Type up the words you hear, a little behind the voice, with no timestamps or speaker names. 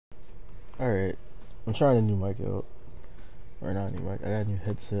Alright, I'm trying a new mic out. Or not a new mic, I got a new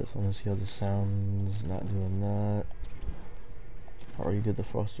headset, so I want to see how this sounds. Not doing that. Already did the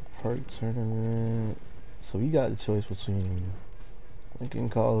Foster Park tournament. So we got the choice between Lincoln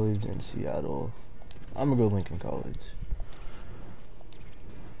College and Seattle. I'm gonna go Lincoln College.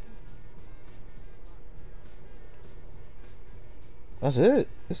 That's it?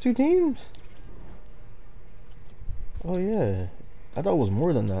 It's 2 teams? Oh yeah. I thought it was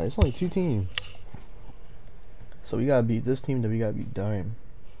more than that. It's only 2 teams. So we gotta beat this team, then we gotta beat Dime.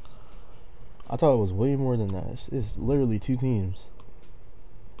 I thought it was way more than that. It's literally 2 teams.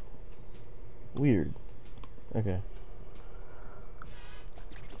 Weird. Okay.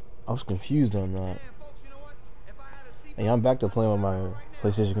 I was confused on that. Hey, I'm back to playing with my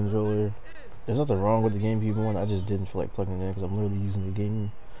PlayStation controller. There's nothing wrong with the game people want. I just didn't feel like plugging it in because I'm literally using the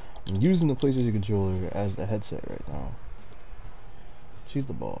game. I'm using the PlayStation controller as the headset right now. Shoot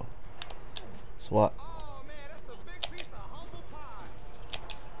the ball. Swat.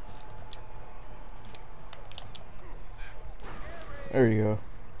 There you go.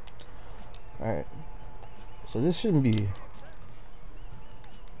 Alright. So this shouldn't be.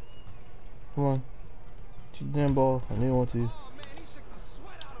 Come on. Shoot the damn ball. I didn't want to.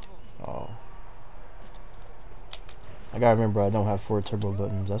 Oh. I gotta remember I don't have 4 turbo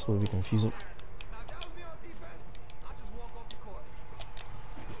buttons. That's what would be confusing.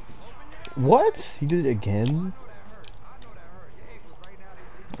 What? He did it again?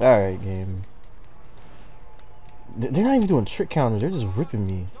 Alright, game. They're not even doing trick counters. They're just ripping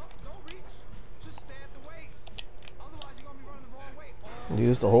me. Do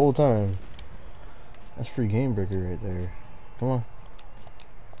this the whole time. That's free game breaker right there. Come on.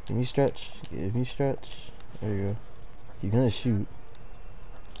 Give me stretch. Give me stretch. There you go. You're gonna shoot.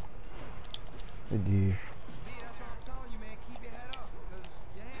 Good D.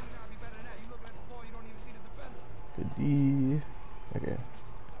 Good D. Okay.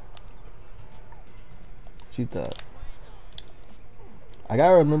 Shoot that. I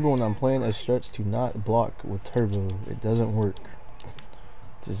gotta remember when I'm playing a stretch to not block with turbo. It doesn't work.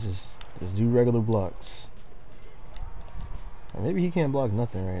 Just do regular blocks. Or maybe he can't block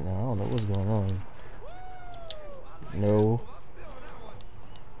nothing right now. I don't know what's going on. No.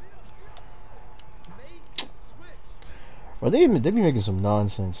 Or they be making some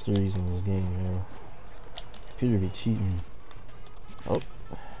nonsense threes in this game, you know. Computer be cheating. Oh.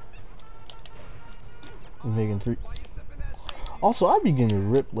 He's making 3. Also, I be getting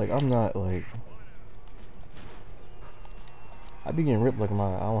ripped like I'm not like. I be getting ripped like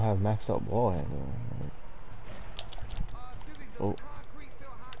I don't have maxed out ball handling. Oh.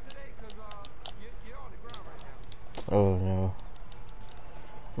 Oh no.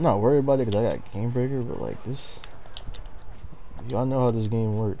 I'm not worried about it because I got game breaker, but like this. Y'all know how this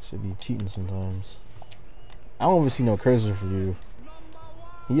game works. It be cheating sometimes. I don't even see no cursor for you.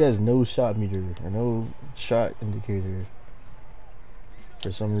 He has no shot meter or no shot indicator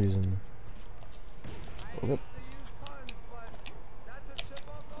for some reason. Okay.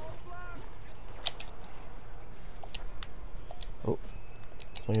 Oh,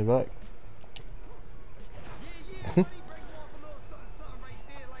 swing it back.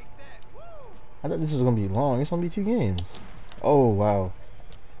 I thought this was gonna be long. It's gonna be 2 games. Oh wow.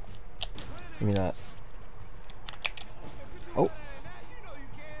 Give me that. Oh.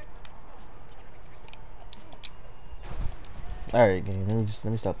 Alright, game. Let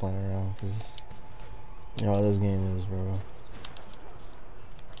me stop playing around because you know how this game is, bro.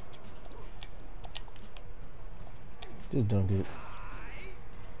 Just dunk it.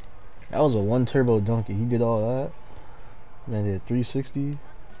 That was a 1 turbo dunk. He did all that. Man did 360.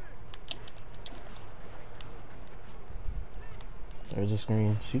 There's a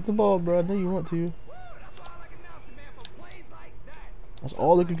screen. Shoot the ball, bro. I know you want to. That's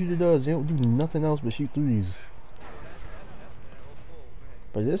all the computer does. They don't do nothing else but shoot threes.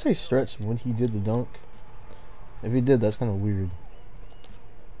 But did it say stretch when he did the dunk? If he did, that's kind of weird.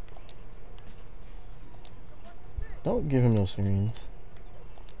 Don't give him no screens.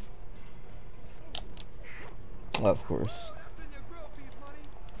 Oh, of course.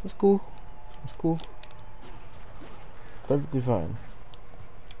 That's cool. That's cool. Perfectly fine.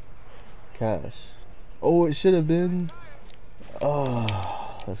 Cash. Oh, it should have been.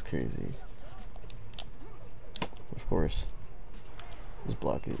 Oh, that's crazy. Of course. Just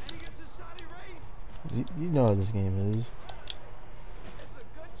block it. You know how this game is.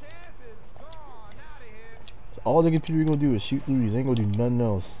 So all the computer gonna do is shoot threes. They ain't gonna do nothing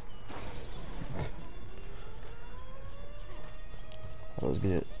else. Let's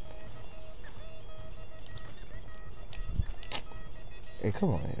get it. Hey,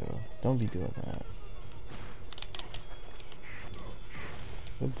 come on, yo. Don't be doing that.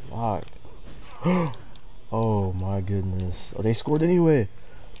 Good block. Oh my goodness. Oh, they scored anyway.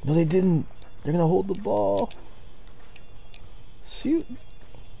 No, they didn't. They're gonna hold the ball. Shoot.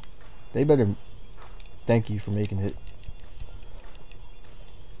 They better thank you for making it.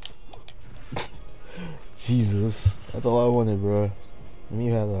 Jesus. That's all I wanted, bro. Let me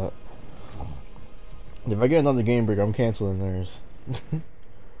have that. If I get another game break, I'm canceling theirs.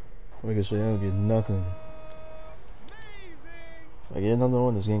 Making sure they don't get nothing. If I get another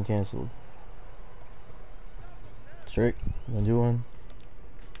one, it's getting canceled. Strick, you gonna do one?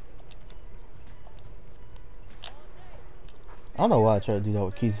 I don't know why I tried to do that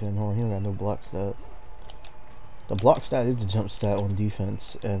with Keith Van Horn. He don't got no block stat. The block stat is the jump stat on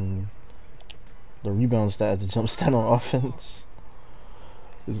defense, and the rebound stat is the jump stat on offense.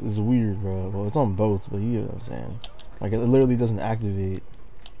 It's weird, bro. Well, it's on both, but you know what I'm saying. Like, it literally doesn't activate.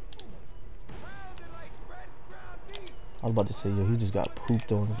 I was about to say, yo, he just got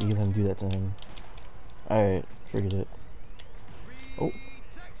pooped on if you let him do that to him. Alright, forget it. Oh.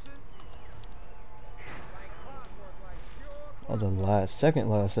 Oh, the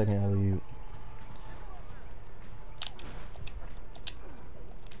second alley-oop.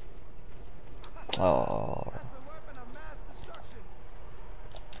 Oh.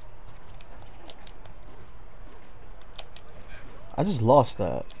 I just lost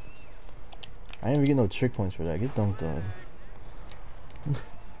that. I didn't even get no trick points for that. Get dunked on.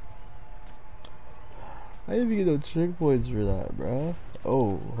 I didn't even get no trick points for that, bruh.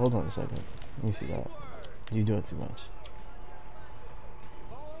 Oh, hold on a second. Let me see that. You're doing too much.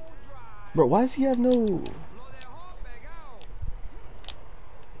 Bro, why does he have no...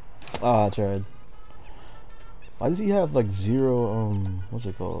 Ah, I tried. Why does he have like zero, what's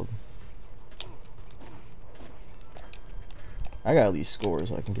it called? I gotta at least score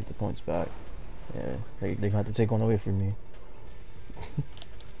so I can get the points back. Yeah, they gonna have to take one away from me.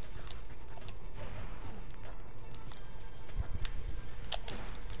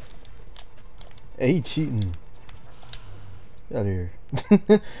 Hey, he cheating. Get out of here.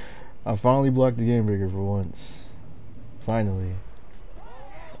 I finally blocked the game breaker for once. Finally.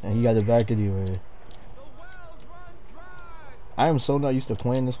 And he got it back anyway. I am so not used to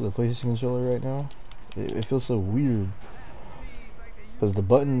playing this with a PlayStation controller right now. It feels so weird. Because the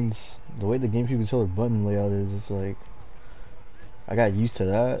buttons, the way the GameCube controller button layout is, it's like... I got used to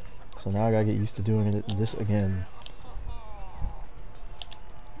that. So now I gotta get used to doing this again.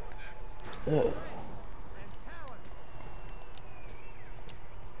 Ugh.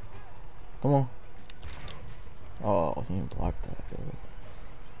 Come on. Oh, he didn't block that, bro.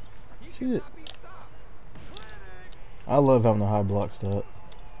 Shoot it. I love having a high block stat.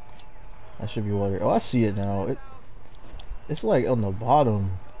 That should be water. Oh, I see it now. It's like on the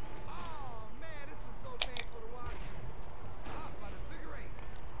bottom.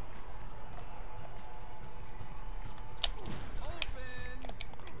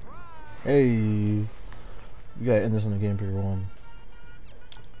 Hey, you gotta end this on the game period 1.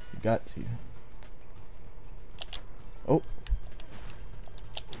 You got to. Oh.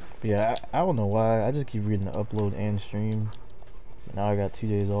 But yeah, I don't know why. I just keep reading the upload and stream. But now I got 2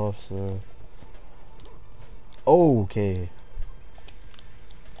 days off, so. Okay.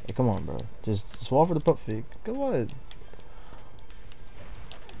 Hey, come on, bro. Just fall for the pump fake. Come on.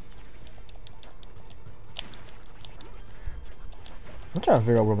 I'm trying to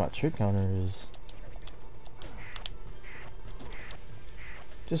figure out where my trick counter is.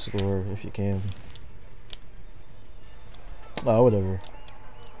 Just score if you can. Oh, whatever.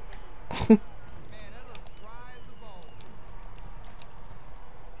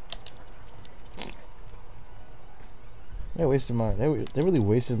 They wasted my. They really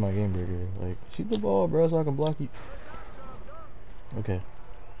wasted my game breaker. Like, shoot the ball, bro, so I can block you. Okay.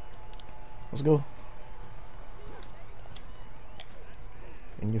 Let's go.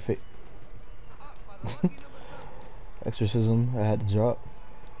 In your face. Exorcism. I had to drop.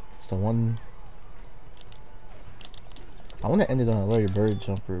 It's the one. I want to end it on a Larry Bird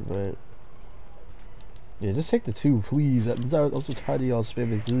jumper, but yeah, just take the 2, please. I'm so tired of y'all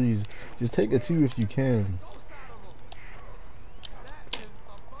spamming 3s. Just take a 2 if you can.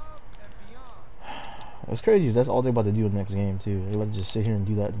 What's crazy is that's all they're about to do in the next game too. They're about to just sit here and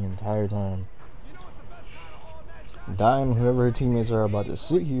do that the entire time. Dime, whoever her teammates are about to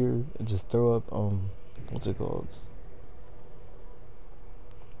sit here and just throw up what's it called?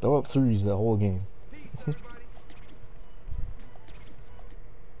 Throw up 3s the whole game. But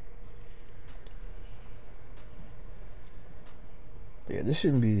yeah, this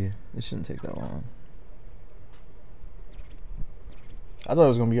shouldn't take that long. I thought it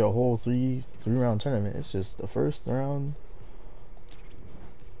was gonna be a whole three round tournament. It's just the first round.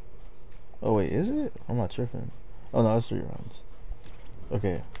 Oh wait, is it? I'm not tripping. Oh no, it's 3 rounds.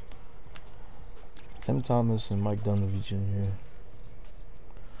 Okay. Tim Thomas and Mike Dunleavy Jr.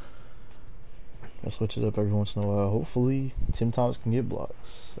 I switch it up every once in a while. Hopefully, Tim Thomas can get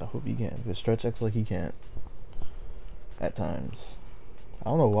blocks. I hope he can. But Stretch X like he can't. At times. I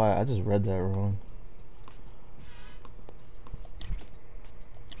don't know why. I just read that wrong.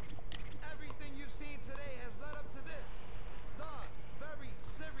 Everything you've seen today has led up to this. The very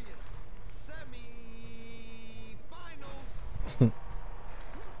serious semi-finals.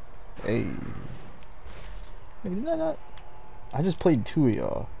 Hey. Maybe did I not? I just played 2 of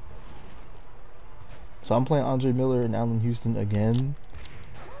y'all. So I'm playing Andre Miller and Allen Houston again.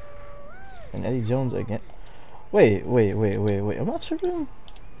 And Eddie Jones again. Wait. Am I tripping?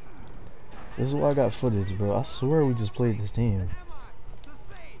 This is why I got footage, bro. I swear we just played this team. To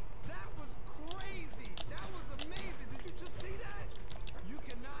say that was crazy. That was amazing. Did you just see that? You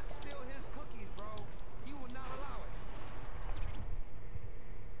cannot steal his cookies, bro. He will not allow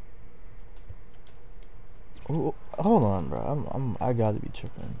it. Ooh, hold on, bro. I gotta be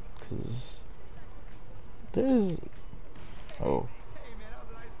tripping, cause there's. Oh. Hey, man, that was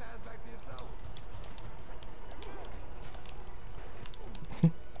a nice pass back to yourself.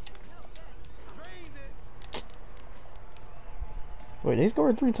 Drained it. Wait, they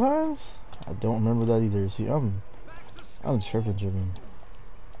scored 3 times? I don't remember that either. See, I'm tripping.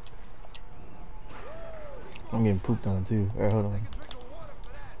 I'm getting pooped on too. Alright, hold on.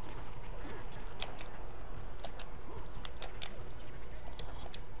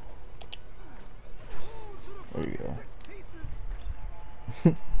 There you go.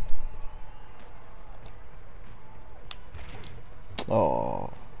 Oh,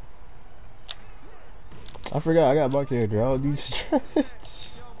 I forgot I got my character. I'll do stretch.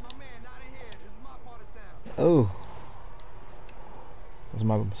 Oh,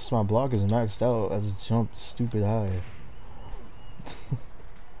 my block is maxed out as a jump stupid high.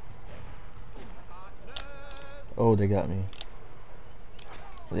 Oh, they got me.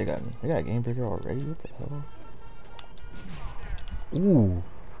 They got a game breaker already. What the hell? Ooh.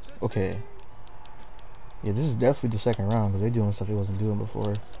 Okay. Yeah, this is definitely the second round because they're doing stuff they wasn't doing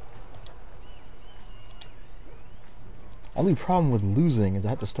before. Only problem with losing is I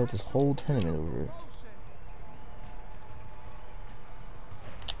have to start this whole tournament over.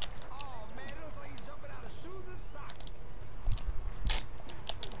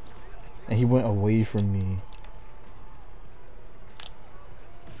 And he went away from me.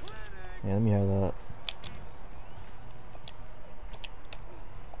 Yeah, let me have that.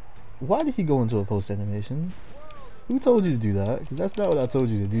 Why did he go into a post animation? Who told you to do that? Because that's not what I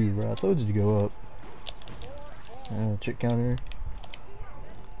told you to do, bro. I told you to go up. Trick counter.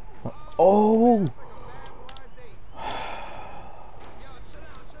 Oh!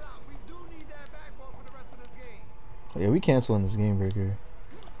 Yeah, we canceling this game breaker.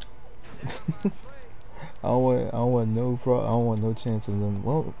 I don't want no chance of them.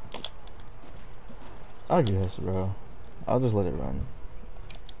 Well, I guess, bro. I'll just let it run.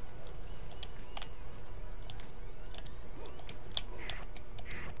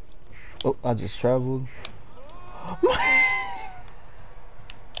 Oh, I just traveled.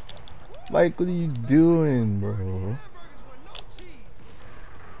 Mike, what are you doing, bro?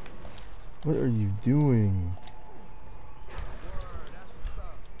 What are you doing?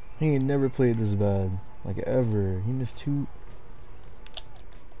 He ain't never played this bad, like ever. He missed 2.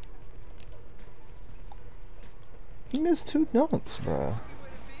 He missed 2 dunks, bro.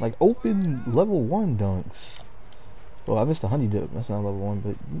 Like open level 1 dunks. Well, I missed a honey dip. That's not level 1,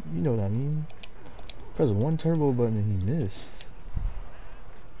 but you know what I mean. Press 1 turbo button and he missed.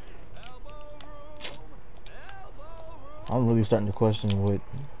 I'm really starting to question what.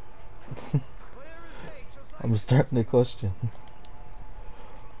 I'm starting to question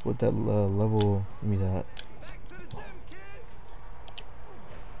what that level. Give me that.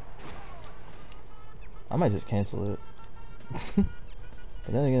 I might just cancel it. But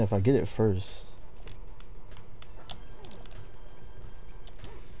then again, if I get it first.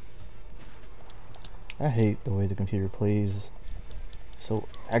 I hate the way the computer plays. So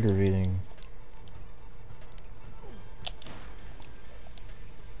aggravating.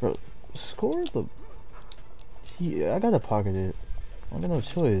 Bro, score the... Yeah, I gotta pocket it. I got no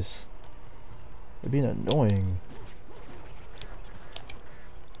choice. They're being annoying.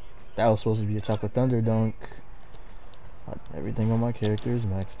 That was supposed to be a Chocolate Thunder dunk. Everything on my character is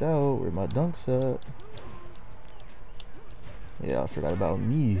maxed out. Where my dunks at? Yeah, I forgot about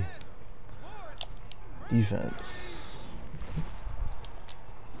me. Defense.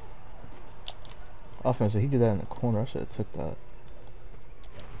 Offense, he did that in the corner. I should have took that.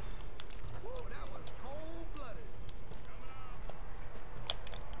 Woo, that was cold-blooded.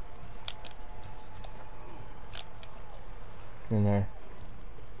 In there.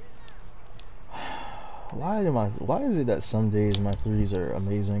 Why is it that some days my threes are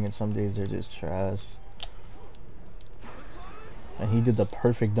amazing and some days they're just trash? And he did the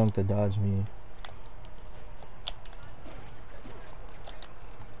perfect dunk to dodge me.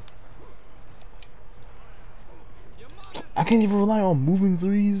 I can't even rely on moving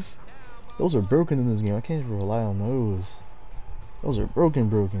threes. Those are broken in this game. I can't even rely on those. Those are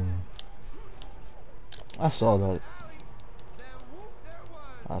broken. I saw that.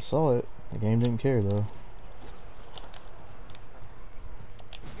 I saw it. The game didn't care though.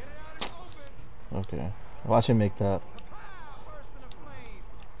 Okay. Watch him make that.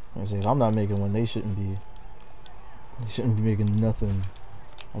 I say if I'm not making one, they shouldn't be. They shouldn't be making nothing.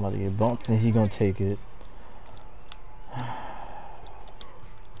 I'm about to get bumped and he gonna take it.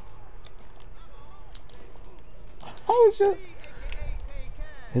 How is your...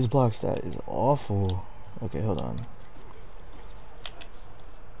 His block stat is awful. Okay, hold on.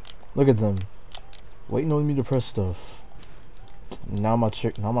 Look at them. Waiting on me to press stuff. Now my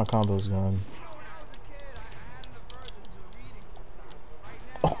combo's gone.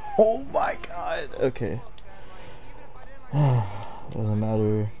 Oh my god. Okay. Doesn't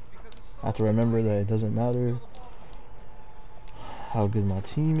matter. I have to remember that it doesn't matter how good my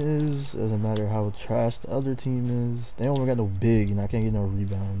team is. Doesn't matter how trash the other team is. They don't got no big and I can't get no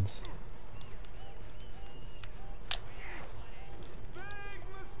rebounds.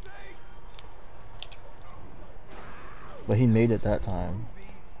 But he made it that time.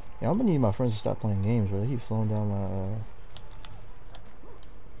 Yeah, I'm gonna need my friends to stop playing games, bro. They keep slowing down my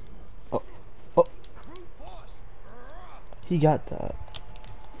Oh. He got that.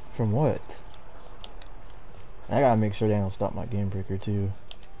 From what? I gotta make sure they don't stop my game breaker too.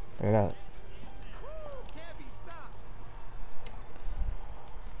 I got.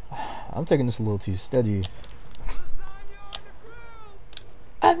 I'm taking this a little too steady.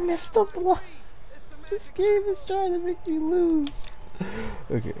 I missed the block. This game is trying to make me lose.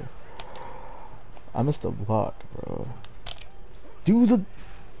 Okay. I missed the block, bro. Do the...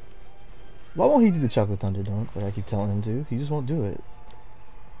 Why won't he do the chocolate thunder dunk like I keep telling him to? He just won't do it.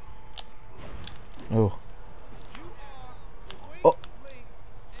 Oh. Oh.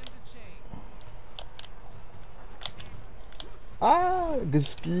 Ah, good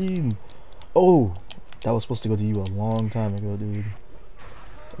screen. Oh, that was supposed to go to you a long time ago, dude.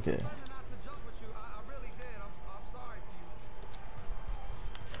 Okay.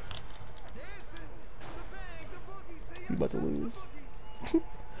 We about to lose.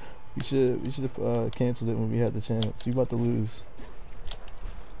 we should have canceled it when we had the chance. We about to lose.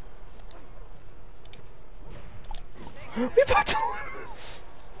 We about to lose.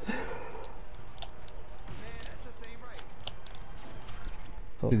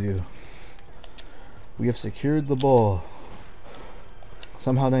 What to do? We have secured the ball.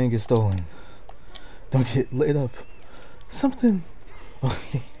 Somehow that didn't get stolen. Don't get laid up. Something.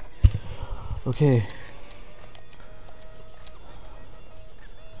 Okay. Okay.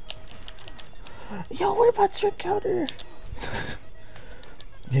 Yo, what about trick counter?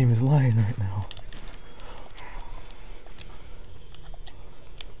 Game is lying right now.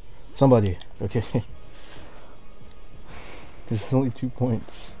 Somebody, okay. This is only 2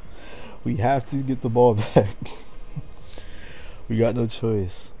 points. We have to get the ball back. We got no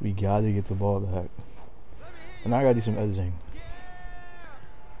choice. We gotta get the ball back. And I gotta do some editing.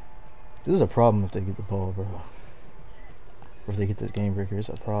 This is a problem if they get the ball, bro. Or if they get this game breaker, it's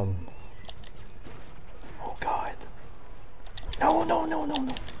a problem. Oh god. No, no, no, no,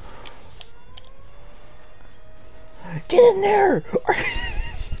 no. Get in there!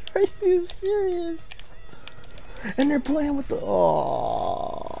 Are you serious? And they're playing with the...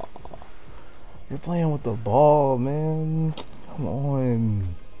 Oh, you're playing with the ball, man. Come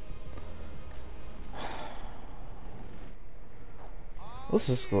on. What's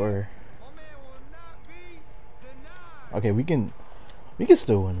the score? Okay, we can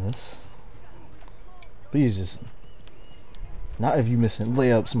still win this. Please just... Not if you missing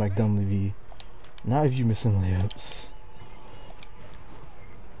layups, Mike Dunleavy. Not if you missing layups.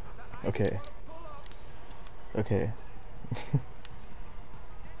 Okay. Okay.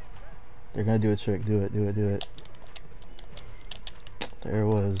 They're gonna do a trick. Do it, do it, do it. There it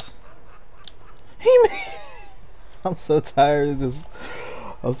was. He made... I'm so tired of this.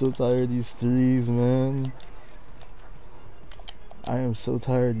 I'm so tired of these threes, man. I am so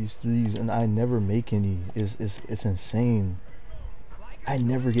tired of these threes and I never make any. It's insane. I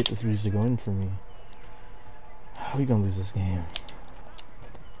never get the threes to go in for me. How are we gonna lose this game?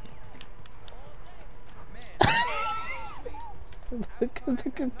 Look at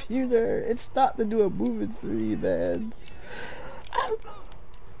the computer. It's not to do a moving three, man.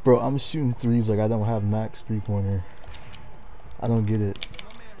 Bro, I'm shooting threes like I don't have max three-pointer. I don't get it.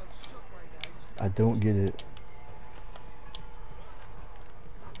 I don't get it.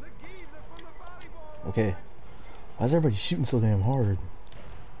 Okay. Why is everybody shooting so damn hard?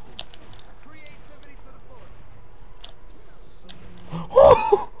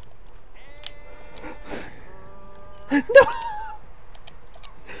 No!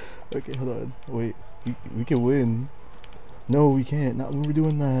 Okay, hold on. Wait. We can win. No, we can't. Not when we're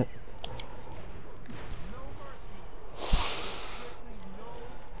doing that.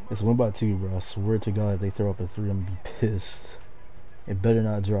 It's 1-2, bro. I swear to God, if they throw up a three, I'm gonna be pissed. It better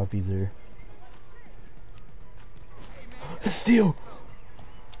not drop either. Steal!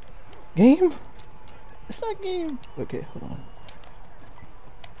 Game? It's not game. Okay, hold on.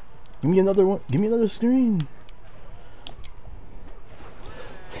 Give me another one. Give me another screen.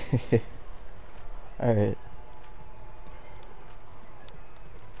 Alright.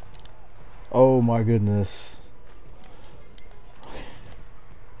 Oh my goodness.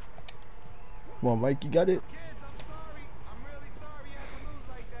 Come on, Mike, you got it. Kids, I'm sorry. I'm really sorry you had to lose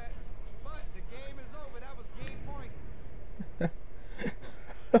like that. But the game is over. That was game point.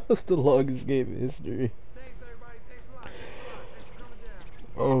 That was the longest game in history. Thanks, everybody. Thanks a lot. Thanks for coming down.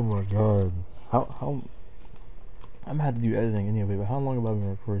 Oh my god. How I'm gonna have to do editing anyway, but how long have I been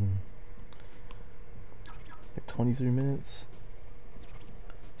recording? Like 23 minutes?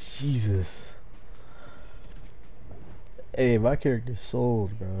 Jesus. Hey, my character's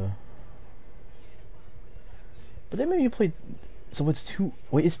sold, bro. But they made me play. So it's two.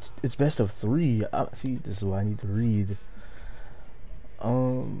 Wait, it's best of three. See, this is what I need to read.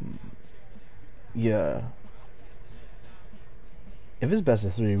 Yeah. If it's best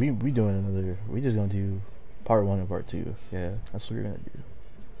of three, we doing another. We just gonna do part 1 and part 2. Yeah, that's what we're gonna do.